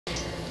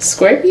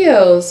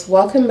Scorpios,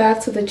 welcome back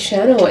to the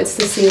channel. It's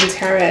the Same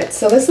Tarot.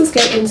 So let's just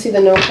get into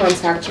the no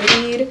contact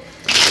read.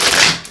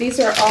 These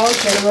are all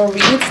general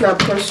reads, not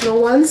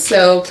personal ones.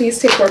 So please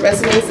take what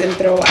resonates and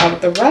throw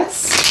out the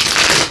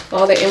rest.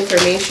 All the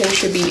information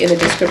should be in the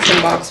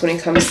description box when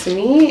it comes to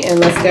me.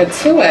 And let's get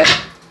to it.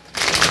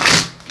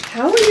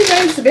 How have you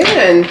guys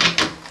been?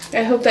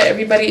 I hope that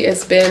everybody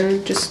has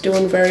been just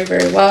doing very,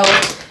 very well.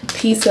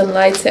 Peace and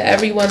light to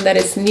everyone that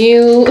is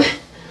new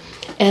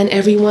and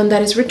everyone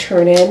that is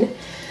returning.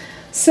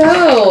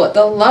 So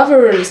the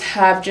lovers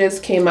have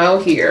just came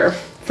out here.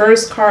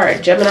 First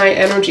card, Gemini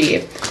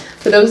energy.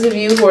 For those of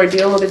you who are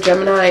dealing with a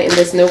Gemini in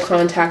this no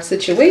contact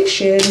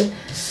situation,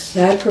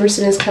 that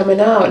person is coming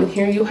out. And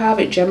here you have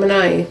it,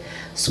 Gemini,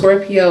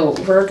 Scorpio,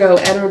 Virgo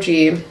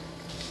energy,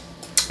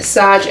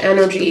 Sag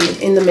energy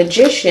in the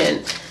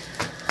Magician.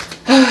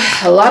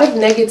 A lot of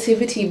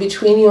negativity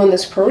between you and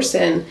this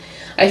person.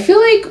 I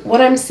feel like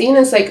what I'm seeing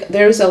is like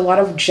there's a lot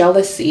of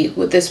jealousy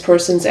with this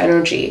person's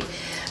energy.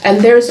 And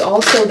there's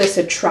also this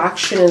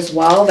attraction as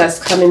well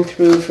that's coming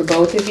through for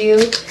both of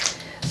you.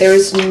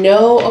 There's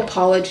no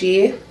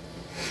apology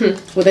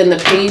within the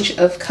Page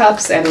of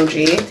Cups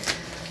energy.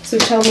 So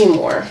tell me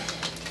more.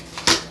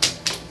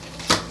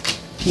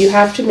 You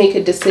have to make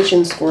a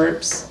decision,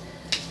 Scorps.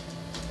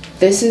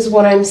 This is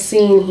what I'm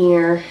seeing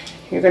here.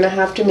 You're going to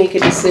have to make a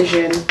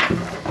decision.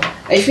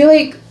 I feel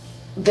like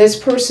this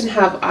person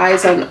have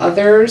eyes on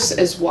others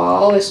as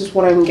well. This is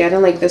what I'm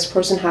getting. Like this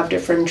person have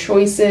different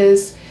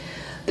choices.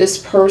 This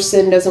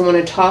person doesn't want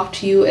to talk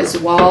to you as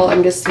well.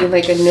 I'm just seeing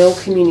like a no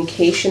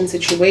communication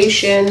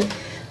situation.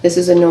 This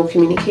is a no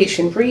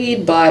communication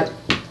read, but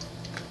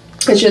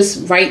it's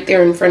just right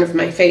there in front of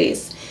my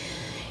face.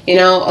 You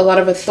know, a lot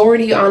of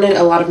authority on it,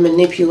 a lot of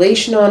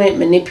manipulation on it,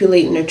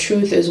 manipulating the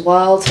truth as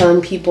well,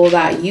 telling people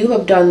that you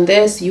have done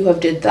this, you have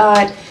did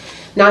that,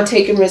 not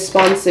taking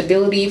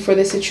responsibility for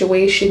the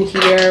situation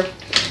here.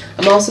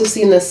 I'm also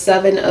seeing the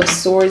Seven of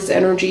Swords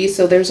energy,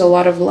 so there's a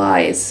lot of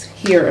lies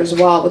here as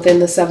well within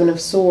the Seven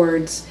of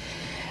Swords.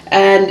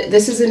 And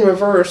this is in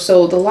reverse,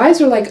 so the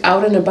lies are like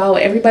out and about.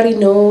 Everybody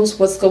knows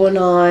what's going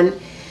on.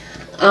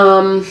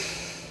 I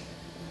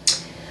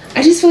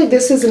just feel like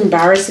this is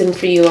embarrassing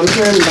for you. I'm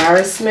hearing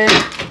embarrassment.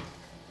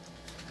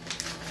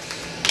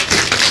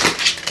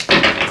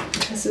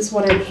 This is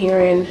what I'm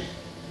hearing.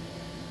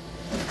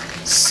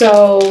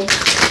 So,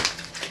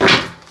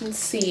 let's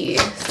see.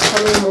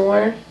 Tell me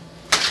more.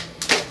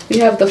 We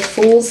have the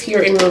Fools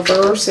here in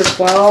reverse as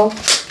well.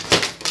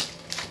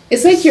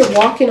 It's like you're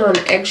walking on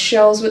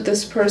eggshells with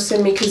this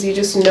person because you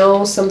just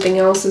know something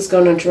else is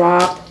going to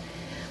drop.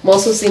 I'm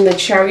also seeing the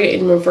Chariot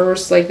in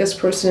reverse. Like this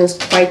person is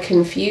quite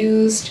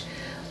confused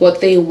what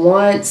they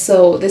want.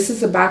 So this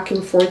is a back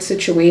and forth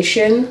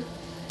situation.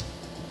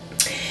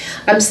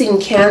 I'm seeing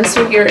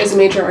Cancer here as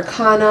Major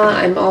Arcana.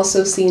 I'm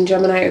also seeing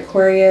Gemini,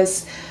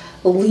 Aquarius,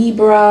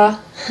 Libra.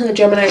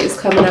 Gemini is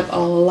coming up a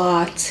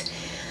lot.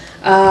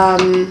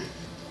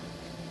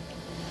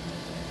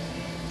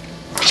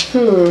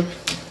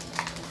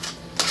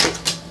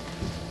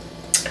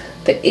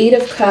 The Eight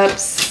of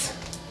Cups,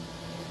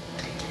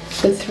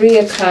 the Three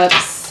of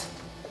Cups,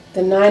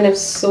 the Nine of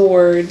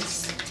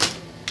Swords,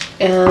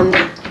 and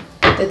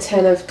the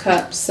Ten of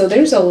Cups. So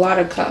there's a lot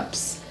of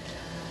cups.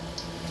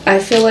 I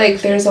feel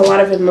like there's a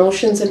lot of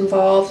emotions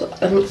involved.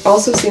 I'm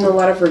also seeing a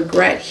lot of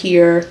regret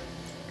here.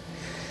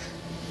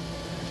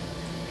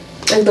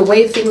 Like the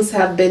way things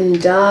have been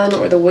done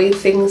or the way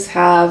things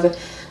have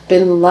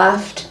been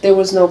left. There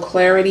was no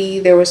clarity.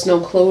 There was no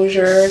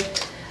closure.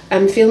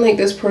 I'm feeling like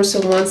this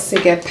person wants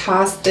to get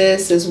past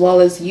this as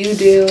well as you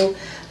do.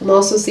 I'm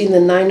also seeing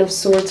the Nine of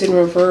Swords in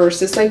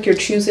reverse. It's like you're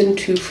choosing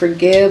to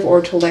forgive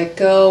or to let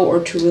go or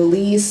to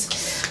release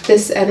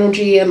this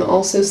energy. I'm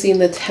also seeing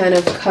the Ten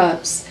of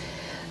Cups.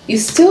 You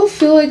still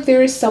feel like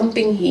there is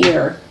something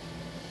here,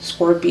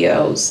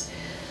 Scorpios.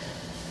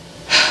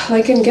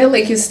 Like I get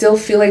like you still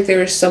feel like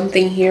there is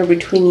something here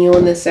between you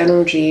and this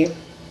energy.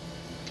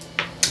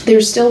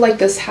 There's still like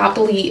this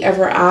happily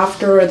ever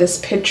after or this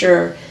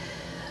picture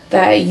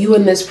that you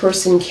and this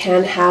person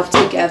can have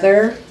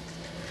together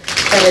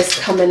that is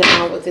coming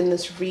out within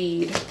this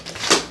read.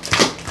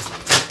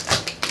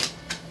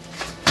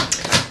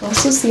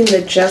 Also seeing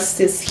the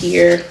Justice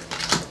here.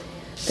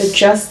 The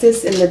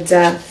Justice and the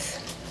Death.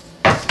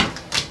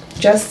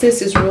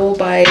 Justice is ruled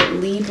by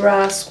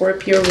Libra.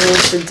 Scorpio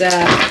rules the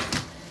Death.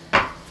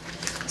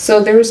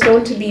 So there's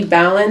going to be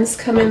balance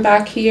coming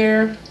back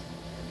here.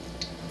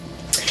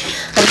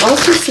 I'm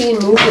also seeing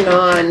moving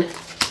on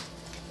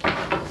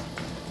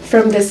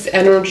from this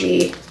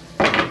energy.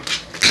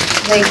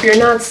 Like you're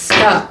not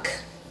stuck,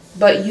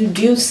 but you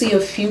do see a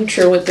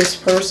future with this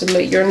person,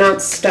 but you're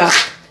not stuck.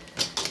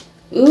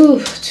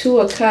 Ooh, Two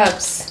of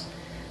Cups.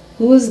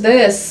 Who is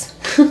this?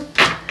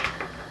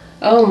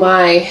 Oh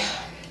my.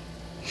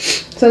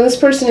 So this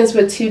person is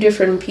with two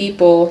different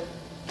people,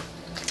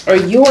 or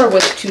you're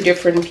with two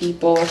different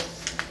people.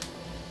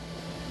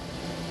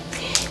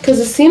 Because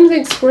it seems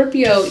like,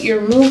 Scorpio,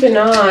 you're moving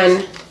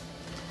on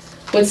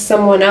with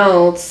someone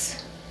else.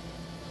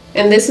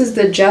 And this is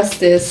the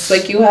Justice.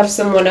 Like you have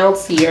someone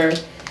else here.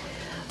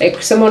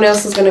 Like someone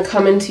else is going to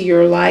come into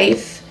your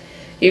life.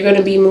 You're going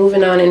to be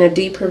moving on in a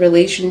deeper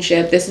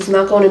relationship. This is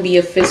not going to be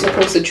a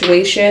physical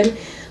situation,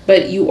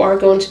 but you are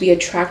going to be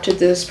attracted to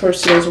this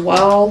person as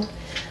well.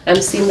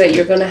 I'm seeing that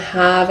you're going to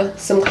have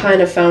some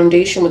kind of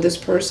foundation with this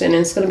person,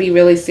 and it's going to be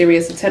really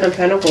serious. The Ten of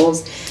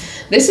Pentacles.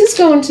 This is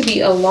going to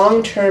be a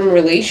long-term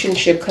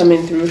relationship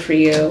coming through for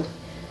you.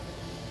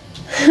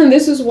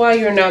 This is why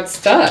you're not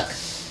stuck.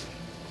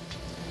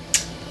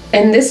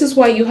 And this is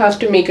why you have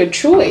to make a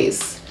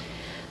choice.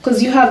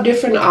 Because you have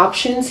different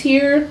options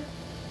here.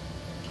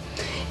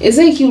 It's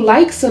like you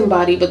like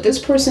somebody, but this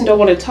person don't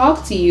want to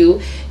talk to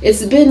you.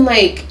 It's been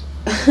like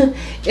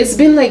it's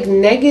been like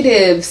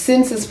negative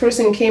since this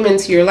person came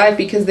into your life,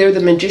 because they're the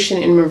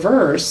Magician in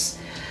reverse.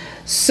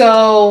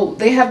 So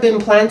they have been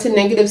planting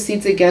negative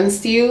seeds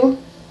against you,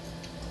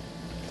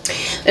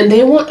 and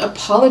they won't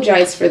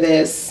apologize for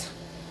this.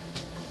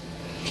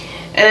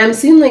 And I'm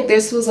seeing like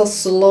this was a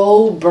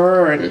slow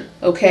burn,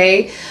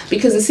 okay?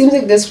 Because it seems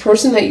like this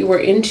person that you were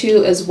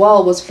into as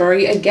well was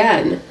very,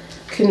 again,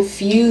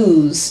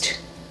 confused.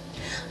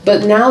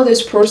 But now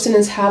this person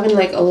is having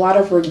like a lot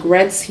of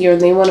regrets here,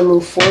 and they want to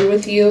move forward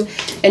with you.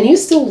 And you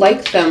still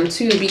like them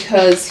too,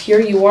 because here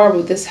you are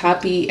with this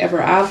happy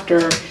ever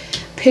after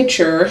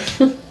picture.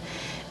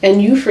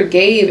 And you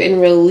forgave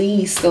and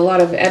released a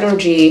lot of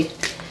energy.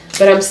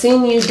 But I'm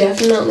seeing you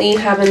definitely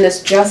having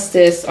this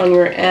justice on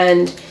your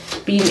end,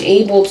 being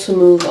able to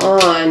move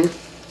on.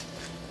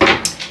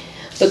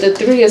 But the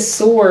Three of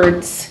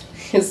Swords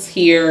is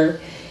here.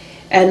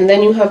 And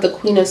then you have the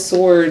Queen of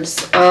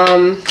Swords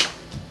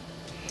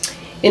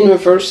in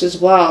reverse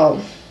as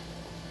well.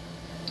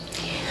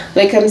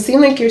 Like I'm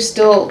seeing like you're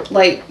still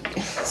like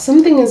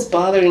something is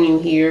bothering you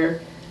here.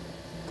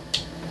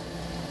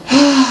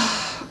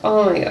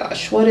 Oh my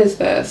gosh, what is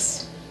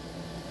this?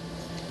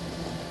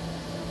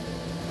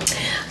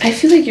 I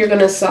feel like you're going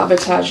to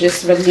sabotage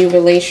this new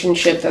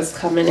relationship that's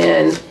coming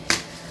in,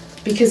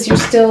 because you're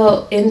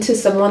still into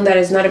someone that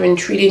is not even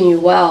treating you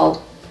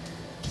well.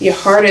 Your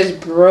heart is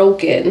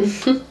broken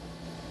from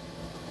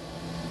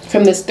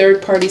this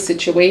third party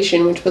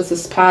situation, which was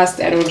this past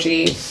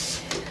energy.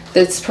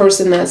 This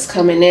person that's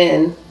coming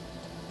in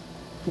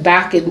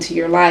back into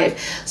your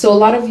life. So a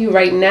lot of you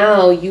right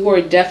now, you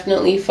are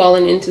definitely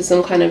falling into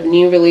some kind of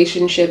new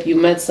relationship. You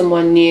met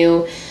someone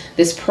new.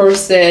 This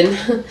person,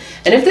 and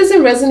if this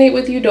doesn't resonate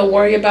with you, don't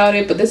worry about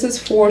it, but this is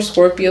for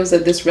Scorpios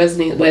that this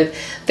resonates with.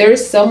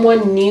 There's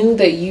someone new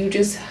that you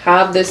just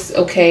have this,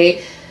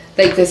 okay,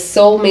 like this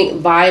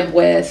soulmate vibe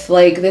with.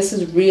 Like this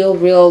is real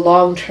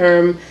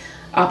long-term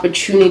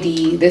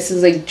opportunity. This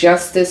is like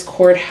justice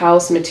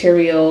courthouse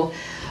material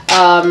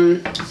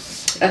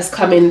that's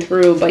coming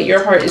through, but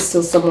your heart is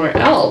still somewhere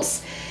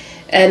else.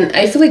 And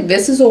I feel like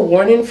this is a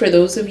warning for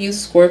those of you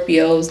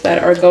Scorpios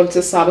that are going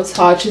to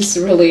sabotage this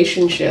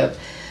relationship.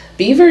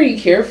 Be very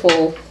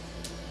careful.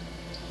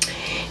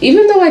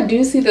 Even though I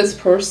do see this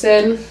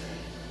person,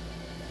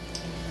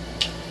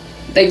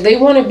 like they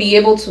want to be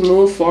able to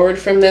move forward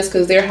from this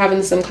because they're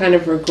having some kind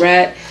of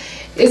regret.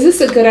 Is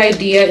this a good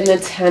idea in the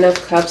Ten of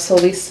Cups,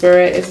 Holy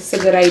Spirit? Is this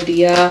a good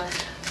idea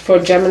for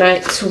Gemini?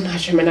 Not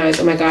Geminis.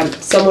 Oh my God.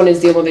 Someone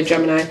is dealing with a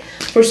Gemini.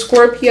 For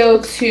Scorpio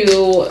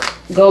to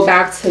go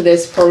back to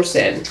this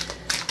person.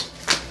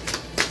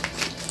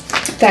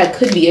 That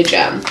could be a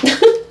gem.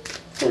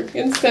 For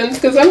instance,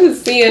 because I'm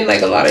just seeing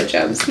like a lot of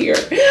gems here.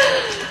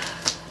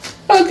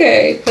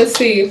 Okay, let's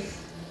see.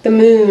 The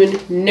Moon.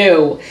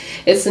 No,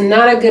 it's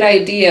not a good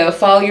idea.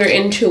 Follow your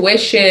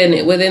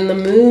intuition within the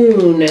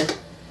Moon.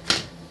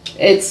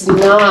 It's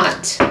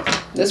not.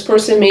 This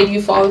person made you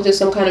fall into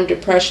some kind of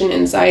depression,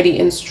 anxiety,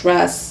 and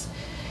stress.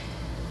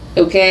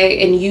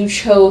 Okay, and you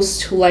chose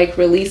to like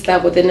release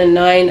that within the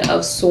Nine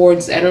of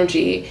Swords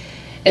energy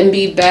and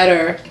be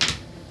better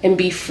and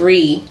be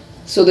free.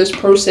 So this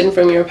person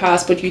from your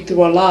past put you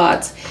through a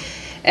lot,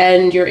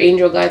 and your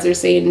angel guides are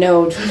saying,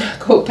 no, do not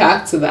go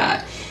back to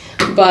that.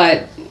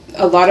 But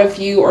a lot of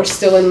you are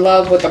still in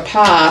love with the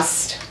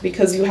past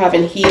because you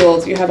haven't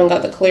healed. You haven't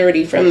got the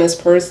clarity from this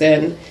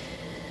person.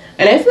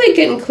 And I feel like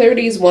getting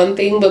clarity is one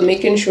thing, but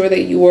making sure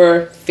that you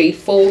are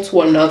faithful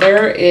to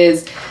another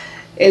is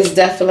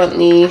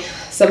definitely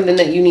something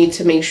that you need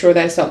to make sure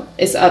that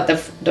it's at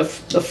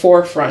the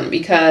forefront.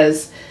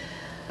 Because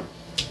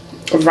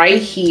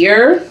right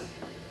here,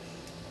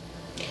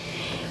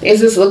 is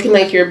this looking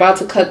like you're about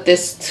to cut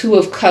this Two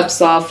of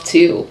Cups off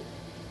too?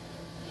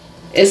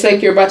 It's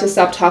like you're about to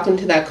stop talking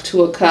to that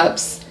Two of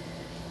Cups,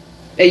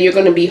 and you're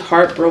going to be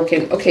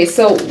heartbroken. Okay,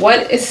 so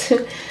what is...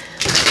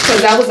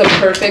 Because that was a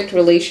perfect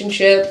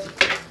relationship.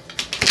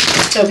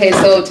 Okay,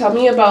 so tell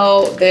me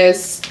about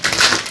this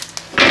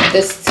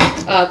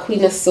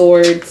Queen of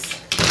Swords.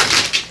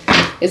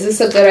 Is this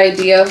a good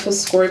idea for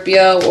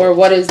Scorpio, or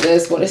what is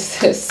this? What is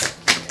this?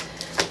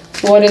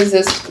 What is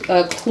this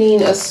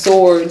Queen of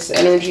Swords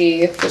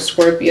energy for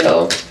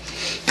Scorpio?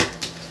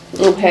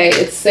 Okay,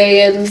 it's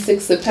saying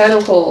Six of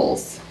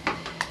Pentacles.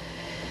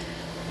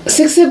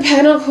 Six of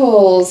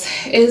Pentacles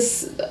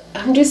is,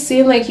 I'm just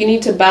seeing like you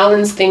need to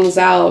balance things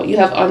out. You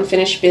have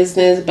unfinished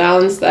business,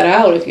 balance that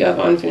out if you have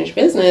unfinished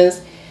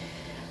business.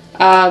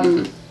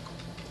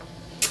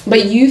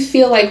 But you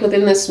feel like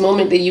within this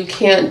moment that you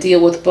can't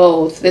deal with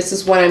both. This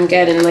is what I'm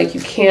getting. Like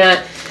you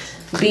can't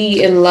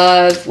be in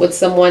love with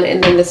someone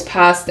and then this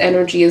past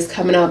energy is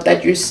coming up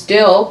that you're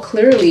still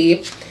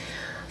clearly,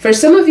 for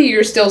some of you,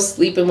 you're still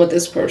sleeping with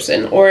this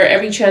person, or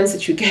every chance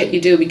that you get, you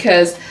do,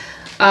 because,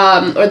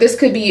 or this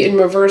could be in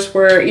reverse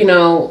where, you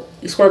know,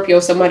 Scorpio,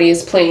 somebody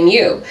is playing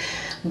you.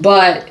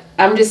 But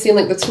I'm just seeing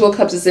like the Two of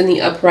Cups is in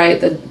the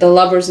upright, the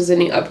Lovers is in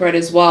the upright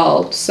as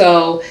well.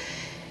 So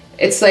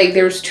it's like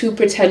there's two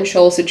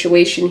potential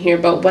situation here.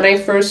 But when I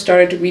first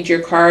started to read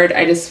your card,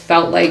 I just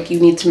felt like you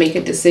need to make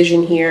a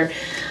decision here.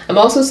 I'm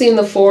also seeing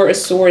the Four of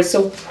Swords.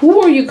 So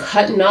who are you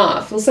cutting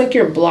off? It looks like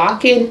you're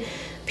blocking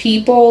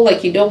people,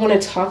 like you don't want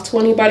to talk to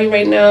anybody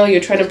right now.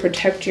 You're trying to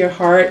protect your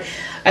heart.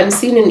 I'm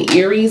seeing an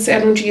Aries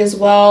energy as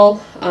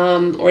well.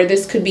 Or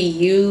this could be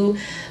you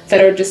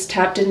that are just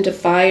tapped into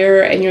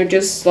fire and you're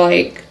just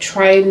like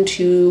trying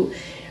to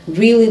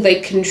really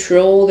like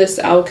control this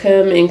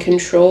outcome and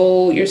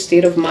control your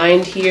state of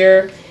mind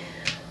here.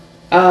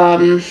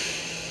 I'm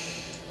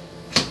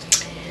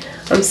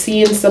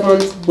seeing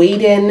someone's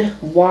waiting,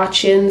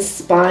 watching,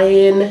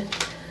 spying.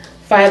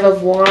 Five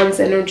of Wands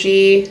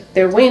energy.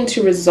 They're waiting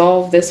to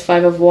resolve this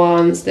Five of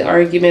Wands, the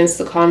arguments,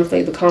 the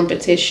conflict, the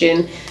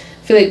competition.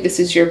 I feel like this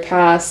is your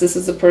past. This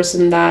is a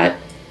person that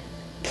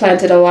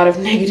planted a lot of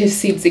negative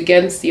seeds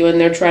against you and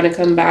they're trying to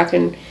come back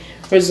and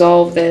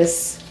resolve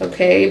this,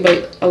 okay?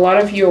 But a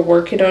lot of you are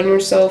working on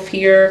yourself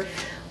here,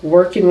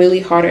 working really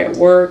hard at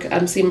work.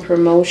 I'm seeing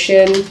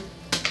promotion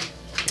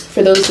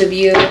for those of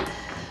you,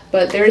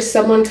 but there's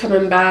someone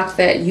coming back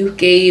that you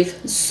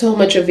gave so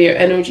much of your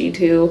energy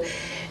to,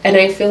 and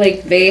I feel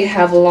like they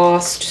have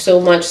lost so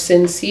much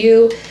since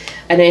you,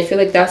 and I feel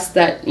like that's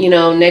that, you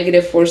know,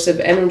 negative force of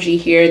energy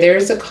here.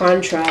 There's a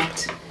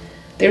contract.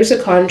 There's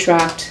a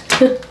contract.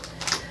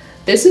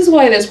 This is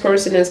why this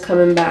person is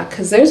coming back,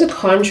 because there's a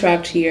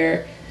contract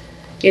here,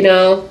 you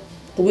know,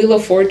 the Wheel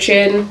of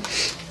Fortune.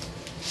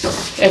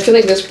 I feel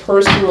like this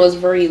person was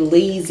very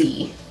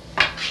lazy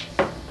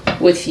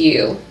with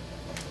you.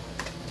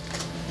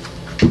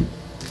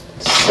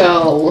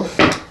 So,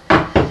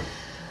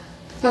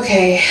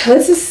 okay,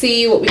 let's just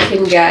see what we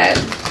can get.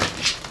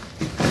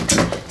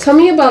 Tell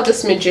me about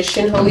this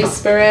Magician, Holy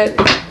Spirit,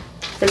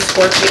 for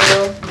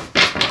Scorpio.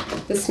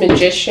 This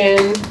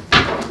Magician.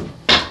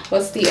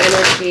 What's the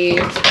energy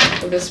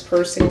of this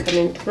person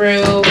coming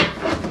through?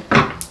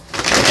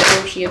 The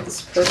energy of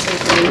this person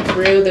coming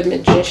through. The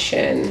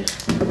Magician.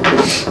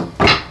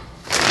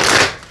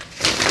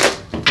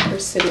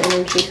 Person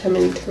energy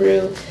coming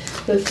through.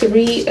 The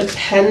Three of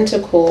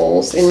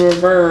Pentacles in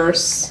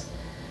reverse.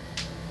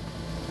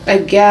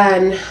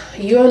 Again,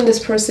 you and this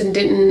person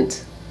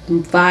didn't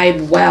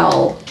vibe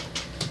well.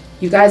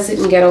 You guys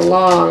didn't get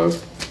along.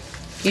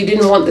 You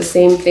didn't want the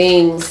same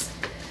things.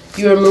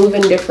 You were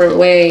moving different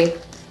way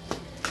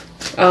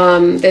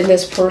than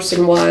this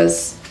person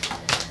was.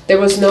 There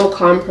was no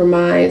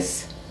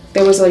compromise.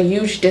 There was a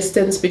huge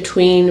distance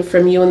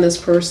from you and this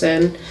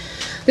person.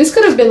 This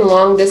could have been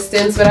long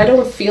distance, but I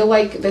don't feel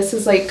like this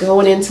is like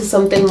going into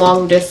something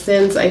long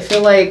distance. I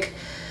feel like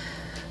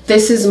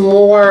this is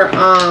more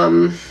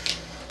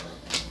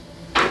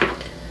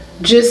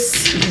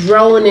just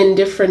growing in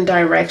different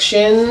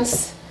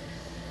directions.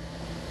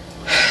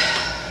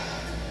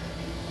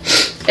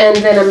 And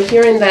then I'm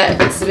hearing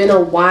that it's been a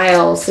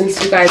while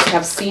since you guys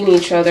have seen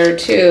each other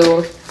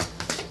too.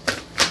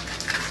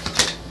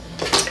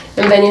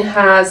 And then it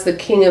has the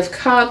King of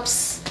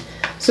Cups.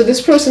 So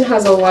this person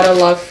has a lot of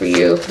love for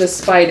you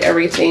despite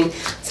everything.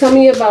 Tell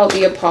me about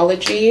the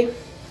apology.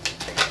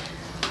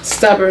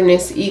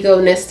 Stubbornness,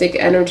 egoistic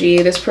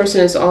energy. This person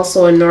is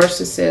also a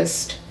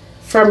narcissist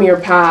from your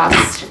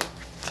past.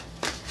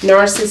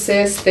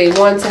 Narcissist, they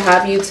want to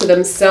have you to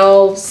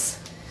themselves.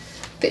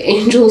 The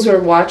angels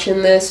are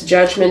watching this.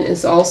 Judgment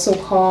is also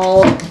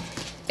called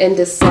and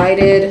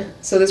decided.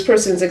 So this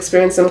person is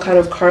experiencing some kind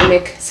of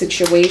karmic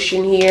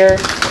situation here.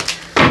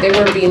 They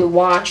were being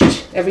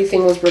watched.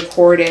 Everything was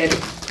recorded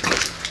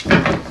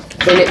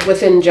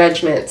within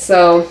judgment.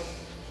 So,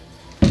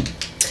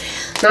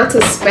 not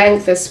to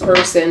spank this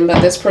person, but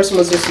this person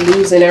was just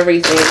losing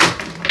everything.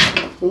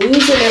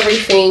 Losing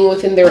everything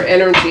within their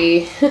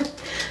energy.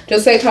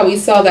 Just like how we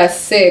saw that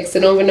 6. I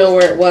don't even know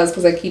where it was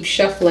because I keep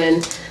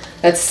shuffling.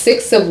 That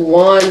 6 of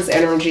Wands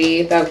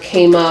energy that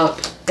came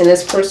up. And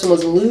this person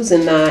was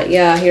losing that.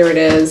 Yeah, here it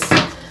is.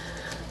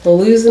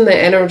 Losing the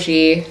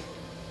energy.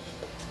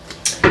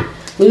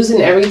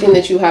 Losing everything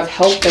that you have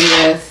helped them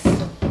with.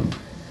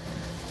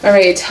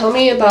 Alright, tell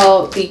me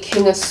about the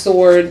King of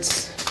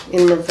Swords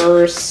in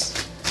reverse.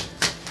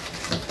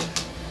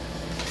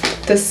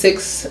 The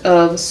 6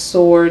 of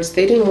Swords.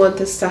 They didn't want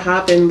this to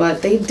happen,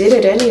 but they did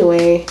it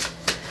anyway.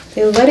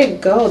 They let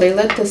it go. They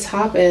let this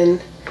happen.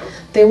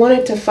 They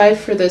wanted to fight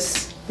for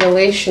this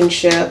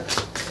relationship.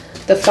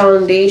 The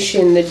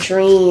foundation, the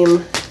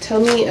dream.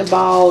 Tell me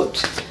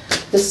about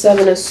the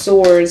 7 of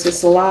Swords,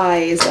 this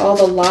lies, all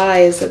the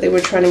lies that they were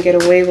trying to get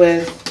away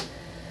with.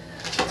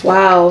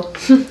 Wow,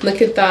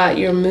 look at that,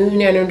 your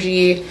moon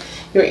energy,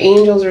 your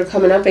angels are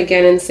coming up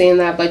again and saying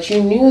that. But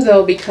you knew,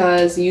 though,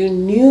 because you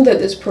knew that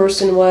this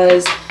person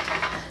was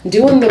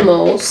doing the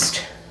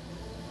most.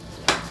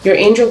 Your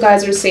angel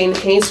guides are saying,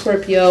 hey,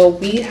 Scorpio,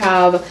 we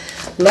have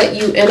let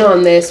you in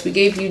on this. We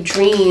gave you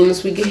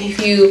dreams. We gave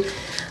you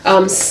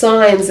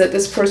signs that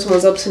this person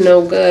was up to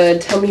no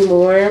good. Tell me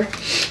more.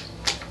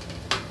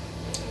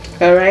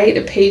 All right,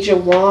 the Page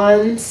of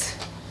Wands.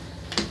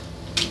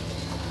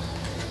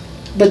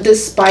 But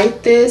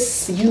despite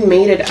this, you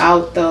made it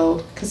out,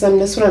 though, because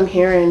that's what I'm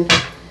hearing.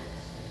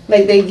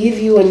 Like, they give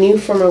you a new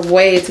form of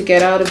way to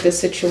get out of this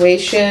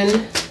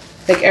situation.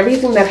 Like,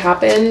 everything that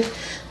happened,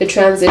 the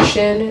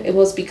transition, it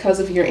was because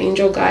of your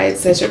angel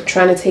guides that are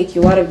trying to take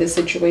you out of this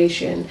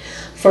situation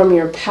from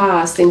your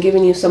past and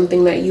giving you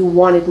something that you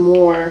wanted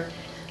more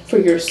for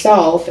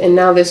yourself. And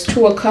now this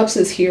Two of Cups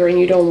is here and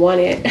you don't want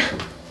it.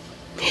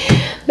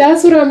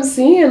 That's what I'm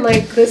seeing.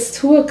 Like, this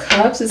Two of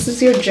Cups, this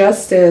is your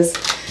justice.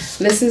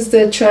 This is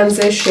the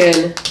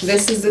transition.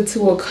 This is the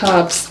Two of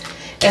Cups.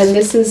 And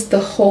this is the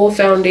whole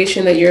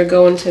foundation that you're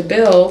going to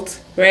build,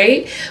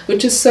 right?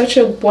 Which is such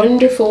a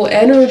wonderful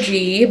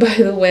energy, by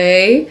the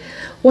way.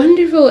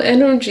 Wonderful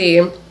energy.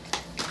 And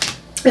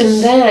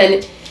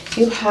then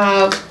you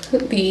have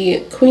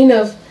the Queen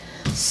of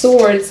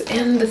Swords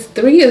and the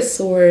Three of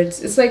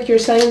Swords. It's like you're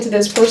saying to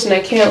this person,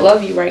 I can't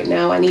love you right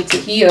now. I need to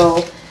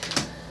heal.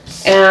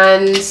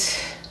 And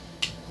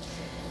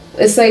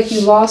it's like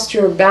you lost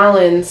your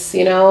balance,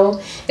 you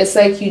know? It's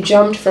like you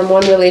jumped from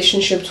one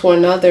relationship to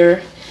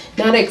another,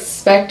 not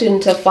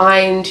expecting to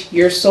find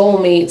your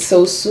soulmate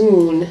so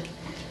soon.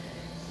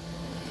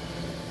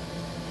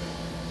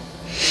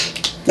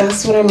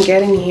 That's what I'm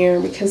getting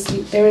here, because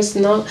there is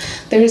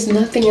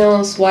nothing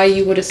else why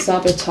you would have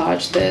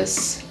sabotaged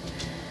this.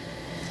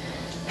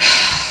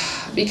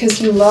 Because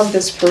you love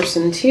this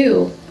person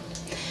too.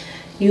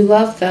 You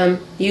love them.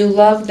 You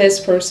love this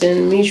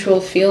person.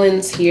 Mutual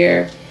feelings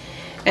here.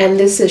 And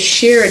this is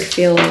shared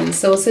feelings.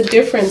 So it's a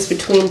difference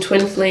between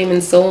twin flame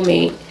and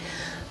soulmate.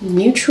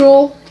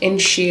 Mutual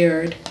and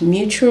shared.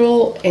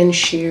 Mutual and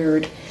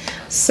shared.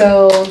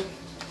 So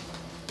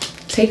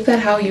take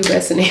that how you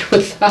resonate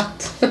with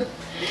that.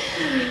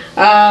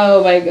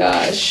 Oh my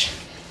gosh.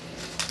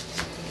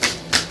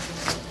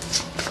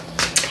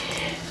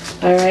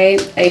 All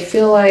right. I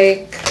feel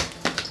like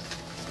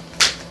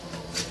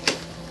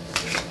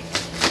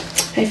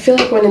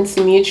when it's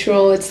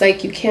mutual, it's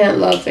like you can't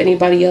love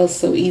anybody else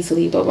so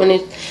easily. But when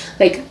it,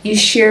 like, you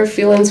share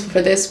feelings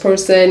for this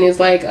person, it's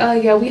like, oh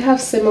yeah, we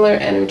have similar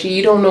energy.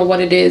 You don't know what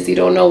it is. You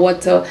don't know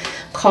what to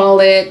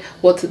call it,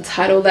 what to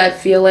title that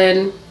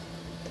feeling.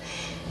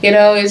 You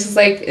know, it's just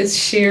like, it's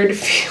shared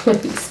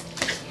feelings.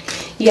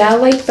 Yeah, I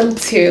like them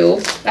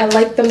too. I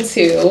like them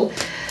too.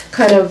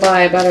 Kind of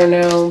vibe, I don't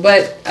know.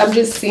 But I'm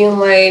just seeing,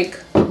 like,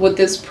 with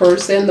this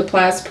person, the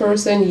past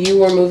person, you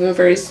were moving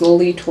very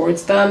slowly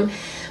towards them.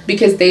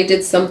 Because they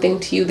did something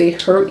to you, they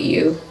hurt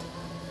you.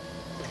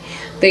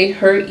 They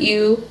hurt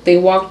you, they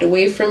walked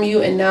away from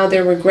you, and now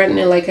they're regretting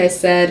it, like I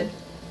said,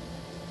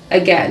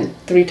 again,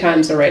 3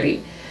 times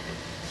already.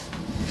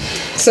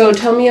 So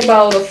tell me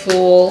about the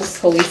Fools,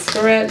 Holy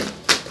Spirit.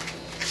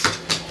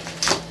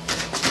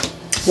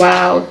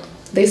 Wow,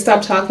 they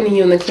stopped talking to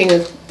you in the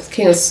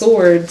King of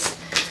Swords.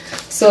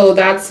 So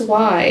that's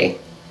why.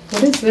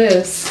 What is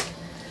this?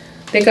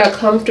 They got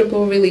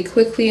comfortable really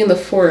quickly in the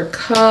Four of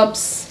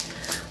Cups.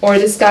 Or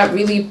this got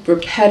really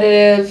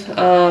repetitive.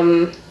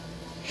 Like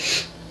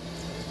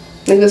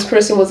this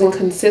person was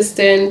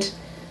inconsistent.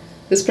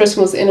 This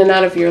person was in and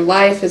out of your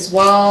life as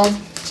well.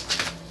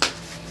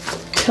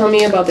 Tell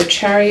me about the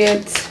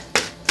Chariot.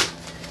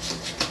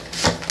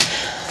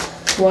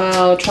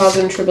 Wow, trials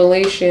and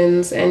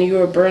tribulations, and you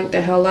were burnt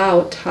the hell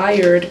out,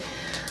 tired.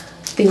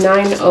 The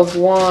Nine of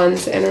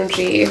Wands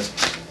energy.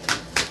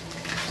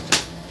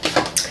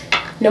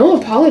 No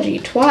apology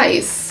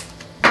twice.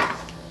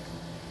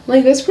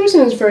 Like, this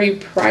person is very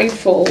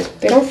prideful.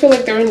 They don't feel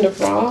like they're in the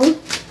wrong.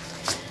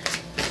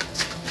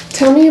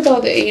 Tell me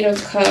about the Eight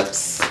of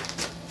Cups.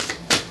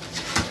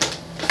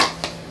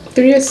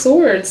 Three of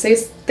Swords.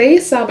 They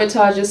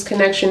sabotage this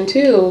connection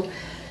too.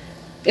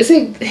 It's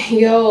like,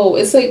 yo,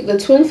 it's like the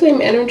twin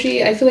flame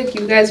energy. I feel like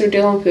you guys are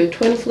dealing with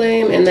twin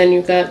flame, and then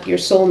you got your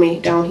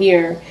soulmate down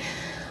here.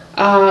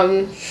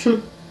 And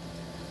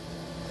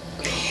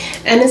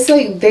it's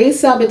like they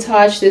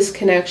sabotage this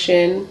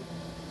connection.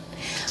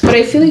 But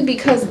I feel like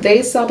because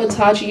they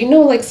sabotage, you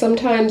know, like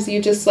sometimes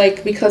you just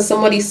like, because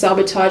somebody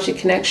sabotaged a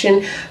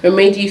connection or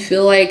made you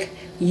feel like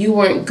you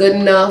weren't good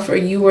enough, or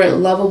you weren't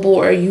lovable,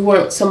 or you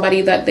weren't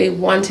somebody that they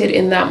wanted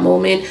in that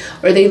moment,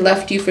 or they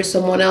left you for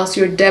someone else,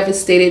 you're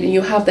devastated and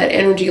you have that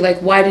energy like,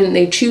 why didn't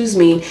they choose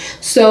me?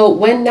 So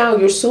when now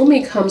your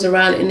soulmate comes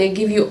around and they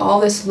give you all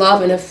this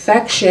love and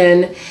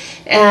affection,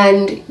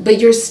 but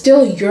you're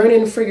still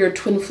yearning for your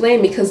twin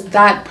flame because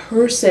that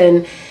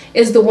person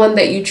is the one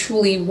that you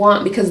truly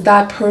want, because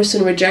that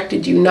person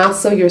rejected you, not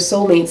so your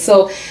soulmate.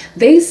 So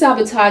they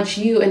sabotage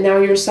you, and now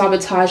you're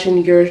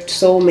sabotaging your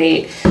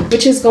soulmate,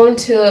 which is going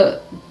to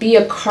be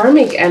a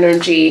karmic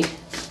energy.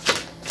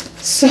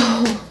 So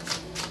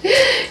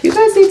You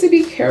guys need to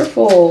be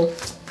careful.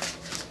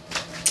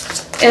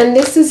 And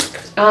this is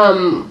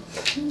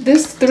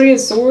this Three of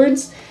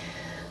Swords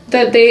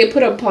that they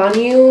put upon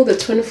you, the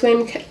twin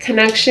flame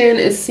connection.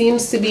 It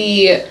seems to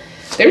be,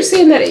 they're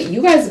saying that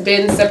you guys have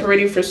been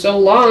separated for so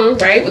long,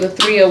 right, with the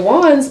Three of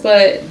Wands,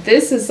 but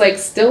this is like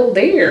still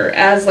there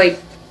as like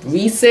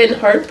recent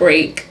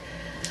heartbreak.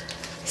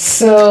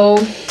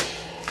 So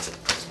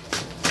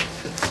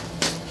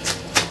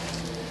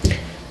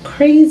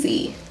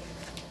crazy.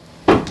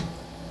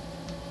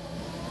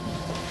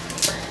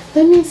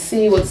 Let me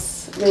see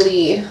what's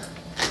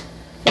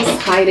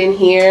hiding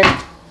here.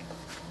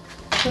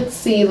 Let's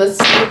see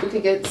if we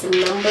could get some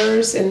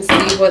numbers and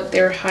see what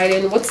they're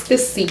hiding. What's the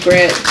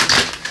secret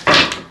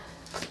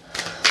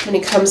when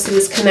it comes to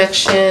this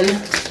connection?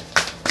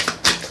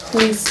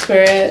 Holy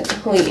Spirit,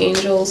 Holy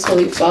Angels,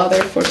 Holy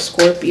Father for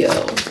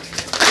Scorpio.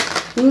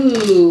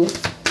 Ooh,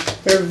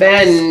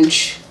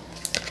 revenge.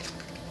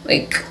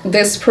 Like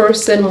this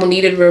person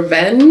needed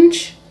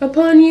revenge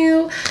upon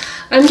you.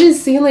 I'm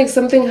just seeing like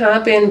something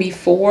happened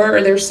before,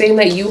 or they're saying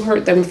that you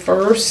hurt them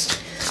first.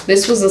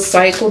 This was a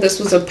cycle. This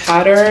was a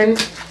pattern.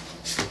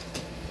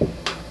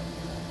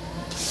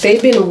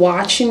 They've been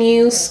watching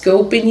you,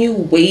 scoping you,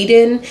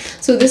 waiting.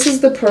 So this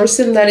is the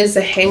person that is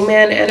the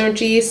Hangman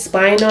energy,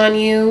 spying on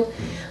you,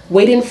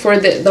 waiting for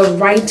the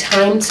right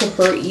time to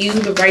hurt you,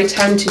 the right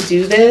time to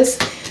do this.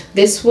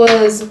 This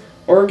was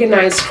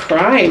organized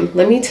crime.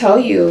 Let me tell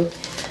you,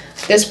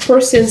 this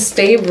person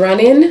stayed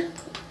running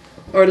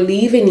or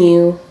leaving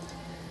you.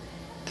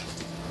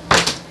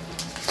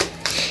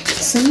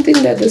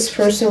 Something that this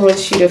person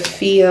wants you to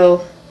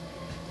feel.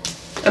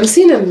 I'm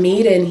seeing a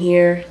maiden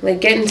here,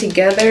 like getting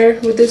together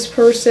with this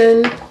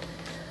person.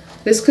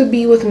 This could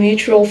be with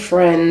mutual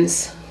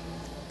friends,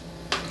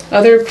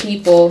 other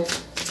people.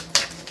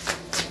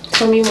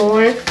 Tell me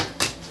more.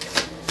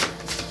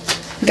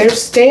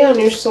 Stay on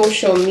your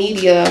social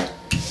media.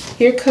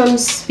 Here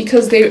comes,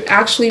 because they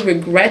actually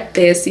regret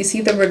this. You see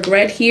the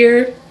regret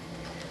here?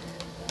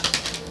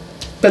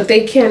 But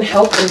they can't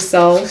help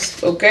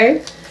themselves,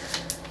 okay?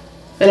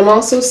 And I'm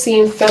also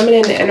seeing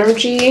feminine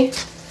energy.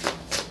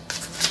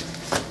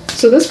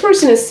 So this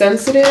person is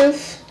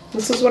sensitive.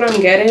 This is what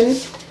I'm getting.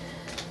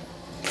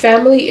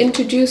 Family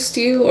introduced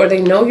you, or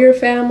they know your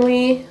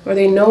family, or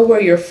they know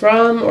where you're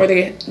from, or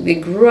they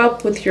grew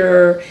up with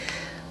your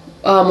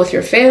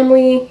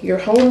family, your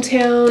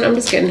hometown. I'm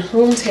just getting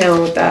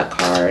hometown with that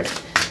card.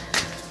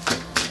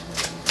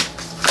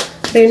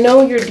 They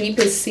know your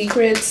deepest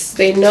secrets.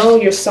 They know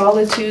your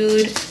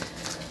solitude.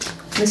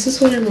 This is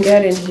what I'm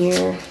getting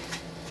here.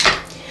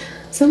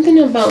 Something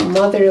about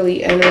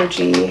motherly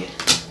energy.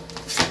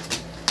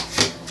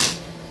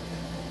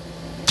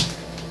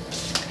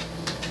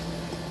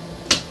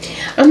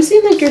 I'm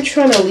seeing like you're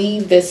trying to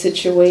leave this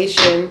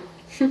situation.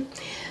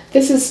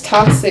 This is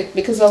toxic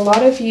because a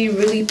lot of you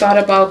really thought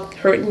about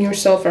hurting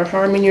yourself or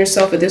harming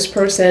yourself, or this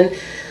person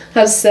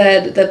has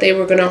said that they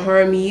were going to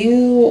harm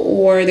you,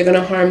 or they're going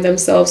to harm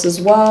themselves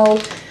as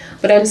well.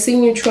 But I'm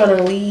seeing you trying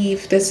to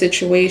leave this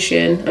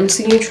situation. I'm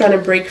seeing you trying to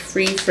break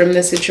free from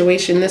this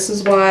situation. This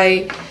is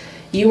why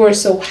you are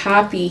so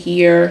happy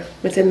here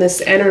within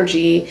this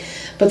energy.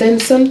 But then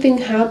something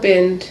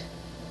happened.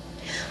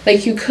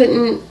 Like you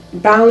couldn't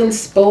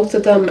balance both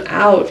of them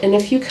out. And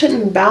if you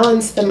couldn't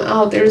balance them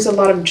out, there's a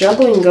lot of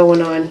juggling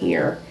going on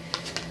here.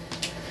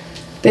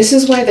 This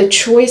is why the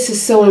choice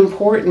is so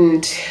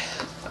important.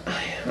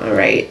 All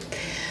right.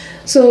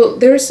 So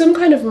there's some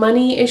kind of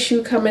money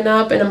issue coming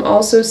up. And I'm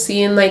also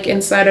seeing like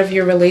inside of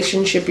your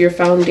relationship, your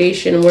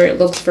foundation, where it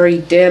looks very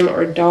dim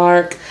or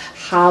dark,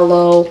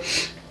 hollow.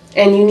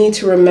 And you need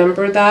to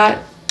remember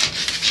that.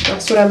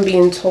 That's what I'm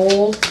being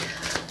told.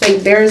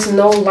 Like there's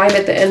no light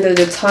at the end of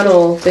the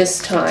tunnel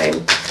this time.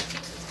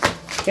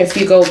 If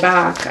you go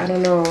back, I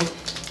don't know.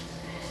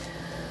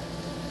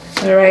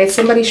 All right,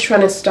 somebody's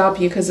trying to stop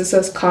you because it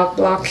says cock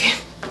blocking.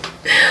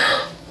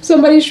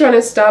 Somebody's trying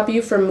to stop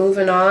you from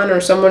moving on,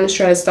 or someone's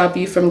trying to stop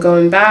you from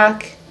going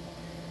back.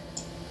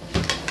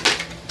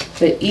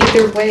 But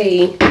either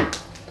way,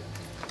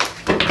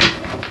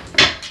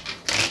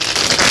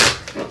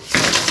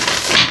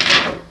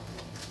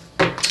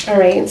 all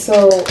right,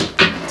 so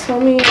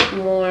tell me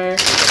more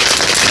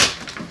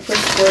for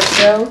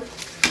Scorpio.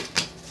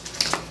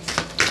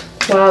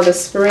 Wow, the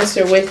spirits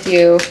are with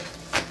you.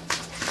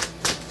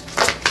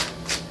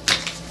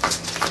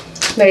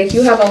 Like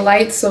you have a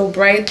light so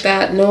bright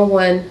that no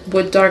one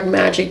with dark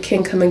magic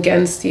can come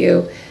against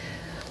you.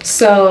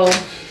 So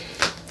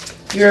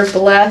you're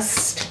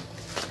blessed.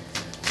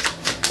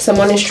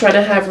 Someone is trying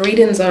to have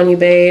readings on you,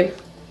 babe.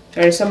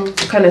 Or some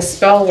kind of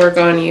spell work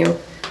on you.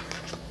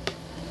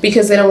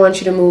 Because they don't want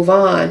you to move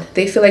on.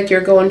 They feel like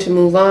you're going to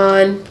move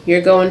on.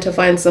 You're going to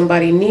find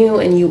somebody new,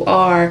 and you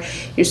are.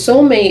 Your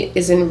soulmate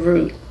is en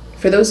route.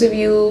 For those of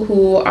you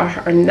who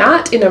are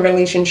not in a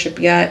relationship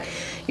yet,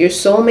 your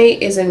soulmate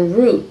is en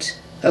route,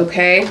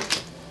 okay?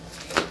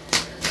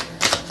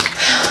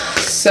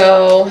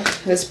 So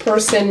this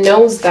person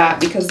knows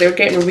that because they're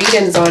getting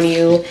readings on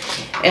you,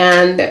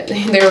 and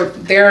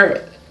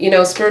their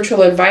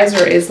spiritual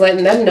advisor is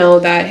letting them know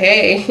that,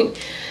 hey,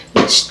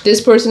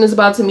 This person is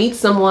about to meet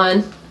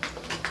someone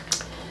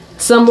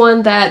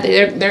that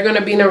they're going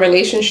to be in a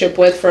relationship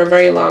with for a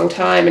very long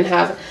time and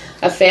have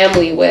a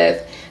family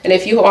with. And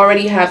if you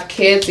already have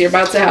kids, you're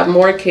about to have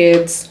more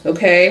kids,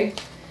 okay?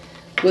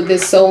 With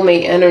this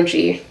soulmate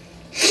energy.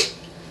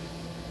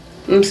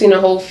 I'm seeing a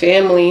whole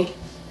family.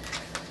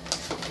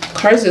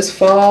 Cards just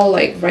fall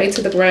like right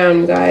to the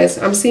ground, you guys.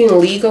 I'm seeing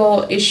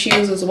legal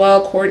issues as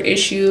well, court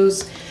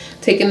issues,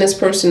 taking this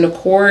person to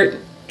court,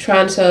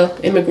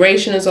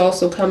 immigration is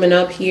also coming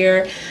up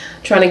here,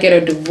 trying to get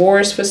a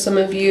divorce for some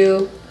of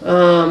you.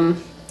 I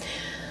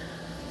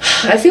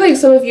feel like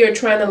some of you are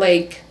trying to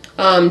like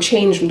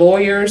change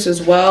lawyers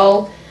as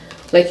well.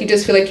 Like you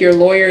just feel like your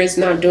lawyer is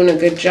not doing a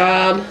good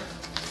job.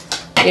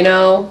 You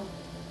know,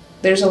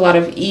 there's a lot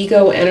of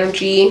ego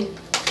energy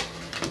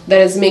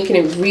that is making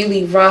it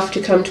really rough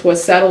to come to a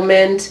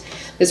settlement.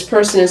 This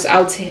person is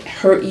out to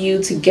hurt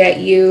you, to get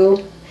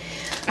you.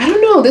 I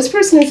don't know, this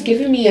person is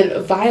giving me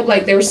a vibe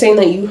like they were saying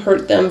that you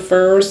hurt them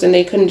first and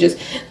they couldn't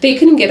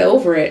get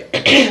over it.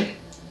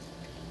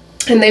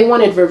 And they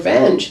wanted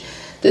revenge.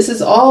 This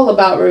is all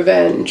about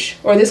revenge.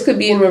 Or this could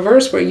be in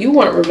reverse where you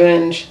want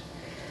revenge.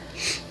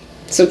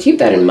 So keep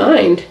that in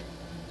mind.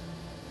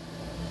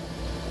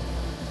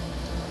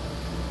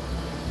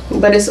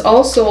 But it's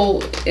also,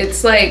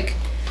 it's like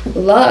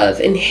love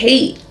and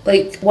hate.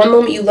 Like one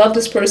moment you love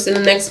this person,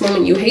 the next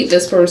moment you hate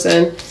this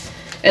person.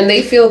 And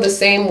they feel the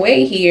same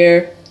way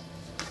here.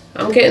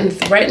 I'm getting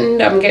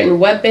threatened. I'm getting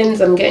weapons.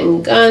 I'm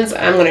getting guns.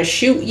 I'm going to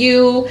shoot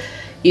you.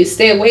 You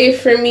stay away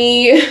from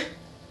me.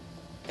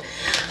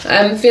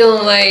 I'm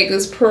feeling like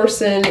this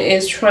person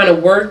is trying to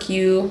work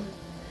you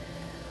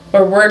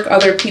or work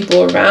other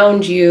people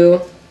around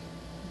you.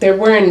 They're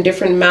wearing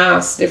different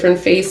masks, different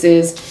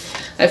faces.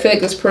 I feel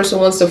like this person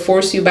wants to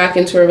force you back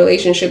into a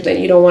relationship that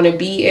you don't want to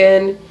be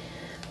in.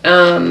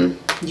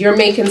 You're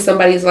making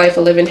somebody's life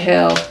a living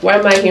hell. Why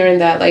am I hearing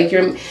that? Like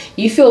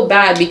you feel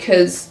bad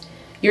because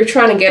you're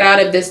trying to get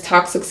out of this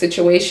toxic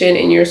situation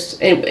and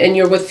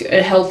you're with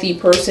a healthy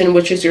person,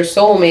 which is your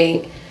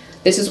soulmate.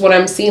 This is what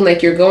I'm seeing.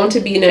 Like you're going to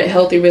be in a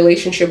healthy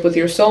relationship with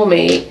your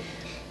soulmate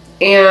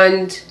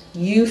and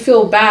you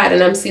feel bad.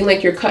 And I'm seeing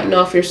like you're cutting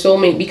off your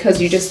soulmate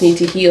because you just need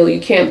to heal. You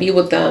can't be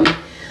with them.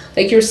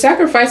 Like you're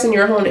sacrificing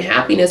your own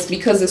happiness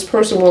because this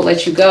person won't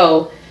let you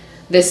go.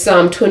 This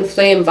twin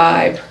flame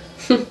vibe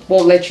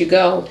won't let you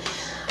go.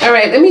 All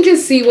right, let me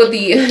just see what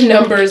the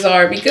numbers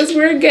are because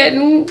we're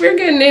getting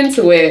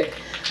into it.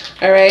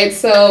 All right,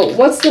 so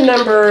what's the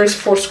numbers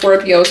for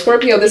Scorpio?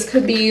 Scorpio, this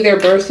could be their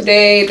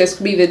birthday. This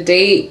could be the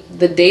day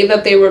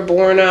that they were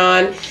born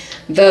on.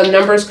 The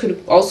numbers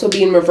could also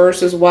be in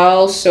reverse as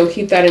well, so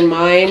keep that in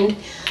mind.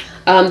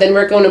 Then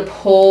we're going to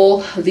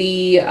pull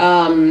the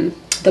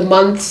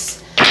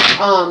months,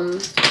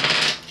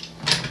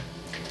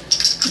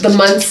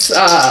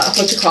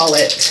 what you call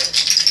it,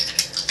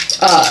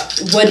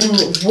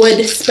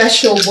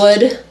 special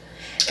wood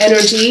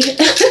energy.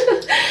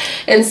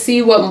 And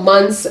see what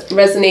months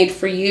resonate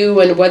for you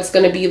and what's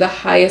going to be the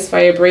highest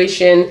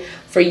vibration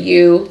for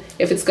you.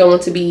 If it's going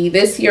to be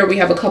this year, we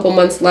have a couple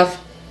months left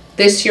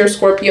this year,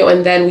 Scorpio,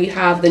 and then we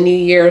have the new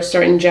year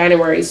starting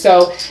January.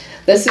 So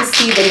let's just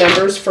see the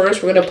numbers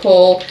first. We're going to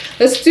pull,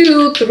 let's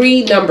do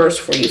 3 numbers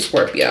for you,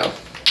 Scorpio.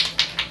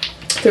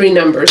 3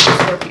 numbers for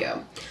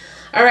Scorpio.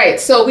 All right,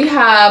 so we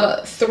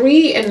have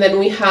 3 and then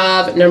we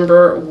have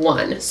number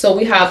 1. So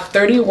we have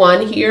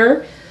 31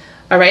 here.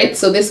 All right,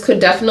 so this could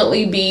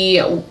definitely be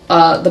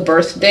the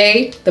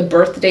birthday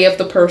of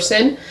the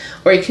person,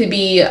 or it could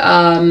be,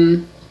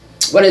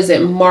 what is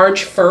it,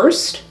 March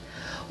 1st,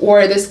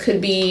 or this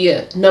could be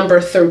number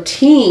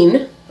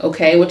 13,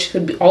 okay, which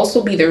could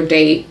also be their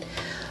date,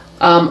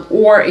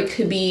 or it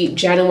could be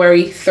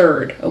January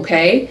 3rd,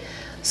 okay?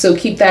 So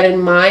keep that in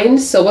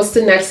mind. So what's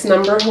the next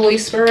number, Holy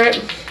Spirit?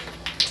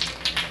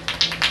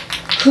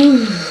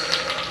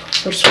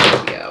 For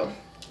Scorpio.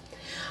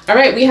 All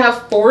right, we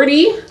have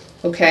 40.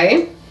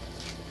 Okay,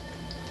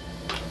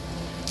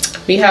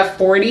 we have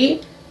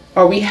 40,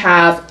 or we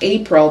have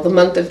April, the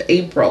month of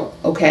April,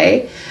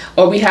 okay,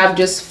 or we have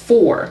just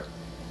 4,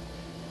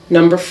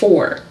 number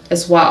 4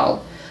 as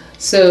well.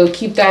 So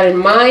keep that in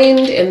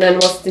mind. And then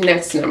what's the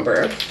next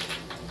number?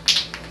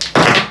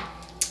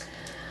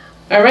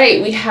 All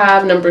right, we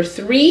have number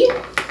 3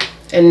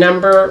 and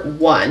number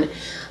 1.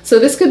 So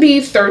this could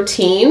be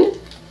 13,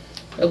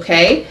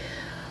 okay.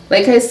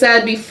 Like I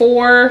said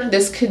before,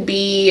 this could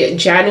be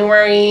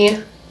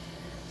January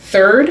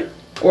 3rd,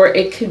 or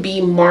it could be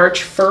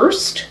March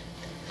 1st,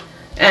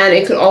 and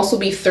it could also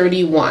be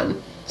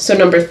 31. So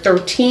number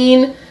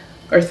 13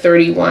 or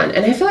 31.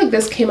 And I feel like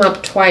this came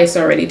up twice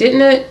already,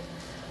 didn't it?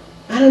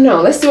 I don't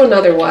know. Let's do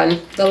another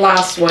one, the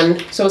last one.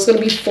 So it's going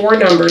to be 4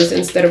 numbers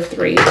instead of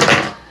 3.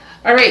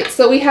 All right,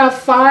 so we have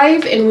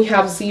 5 and we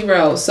have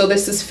 0. So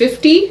this is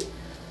 50,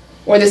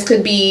 or this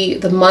could be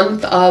the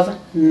month of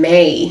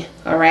May,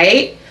 all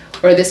right?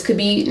 Or this could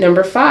be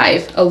number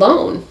 5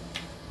 alone.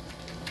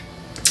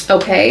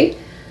 Okay,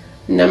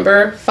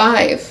 number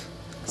 5.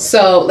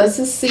 So let's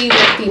just see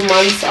what the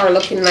months are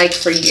looking like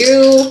for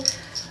you.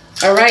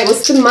 All right,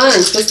 what's the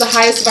month? What's the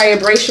highest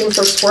vibration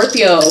for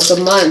Scorpio?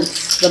 The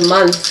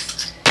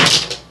month.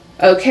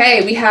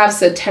 Okay, we have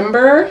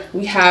September,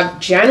 we have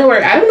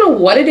January. I don't know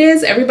what it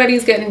is.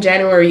 Everybody's getting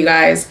January, you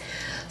guys.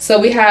 So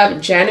we have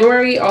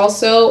January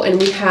also, and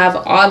we have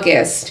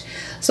August.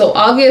 So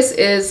August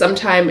is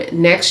sometime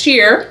next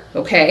year,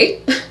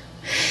 okay?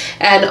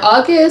 And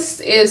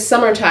August is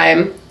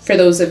summertime for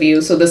those of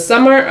you. So the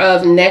summer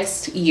of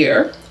next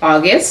year,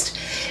 August.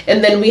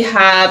 And then we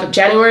have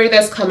January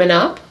that's coming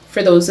up.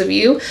 For those of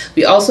you,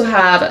 we also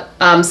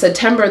have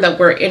September that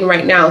we're in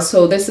right now.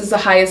 So this is the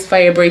highest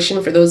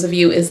vibration for those of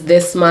you is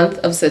this month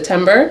of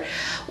September,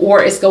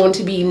 or it's going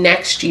to be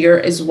next year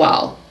as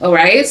well. All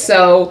right,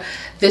 so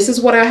this is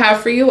what I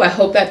have for you. I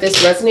hope that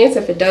this resonates.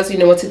 If it does, you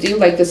know what to do.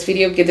 Like this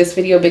video, give this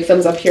video a big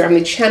thumbs up here on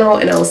the channel,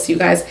 and I'll see you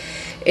guys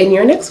in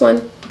your next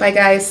one. Bye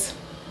guys.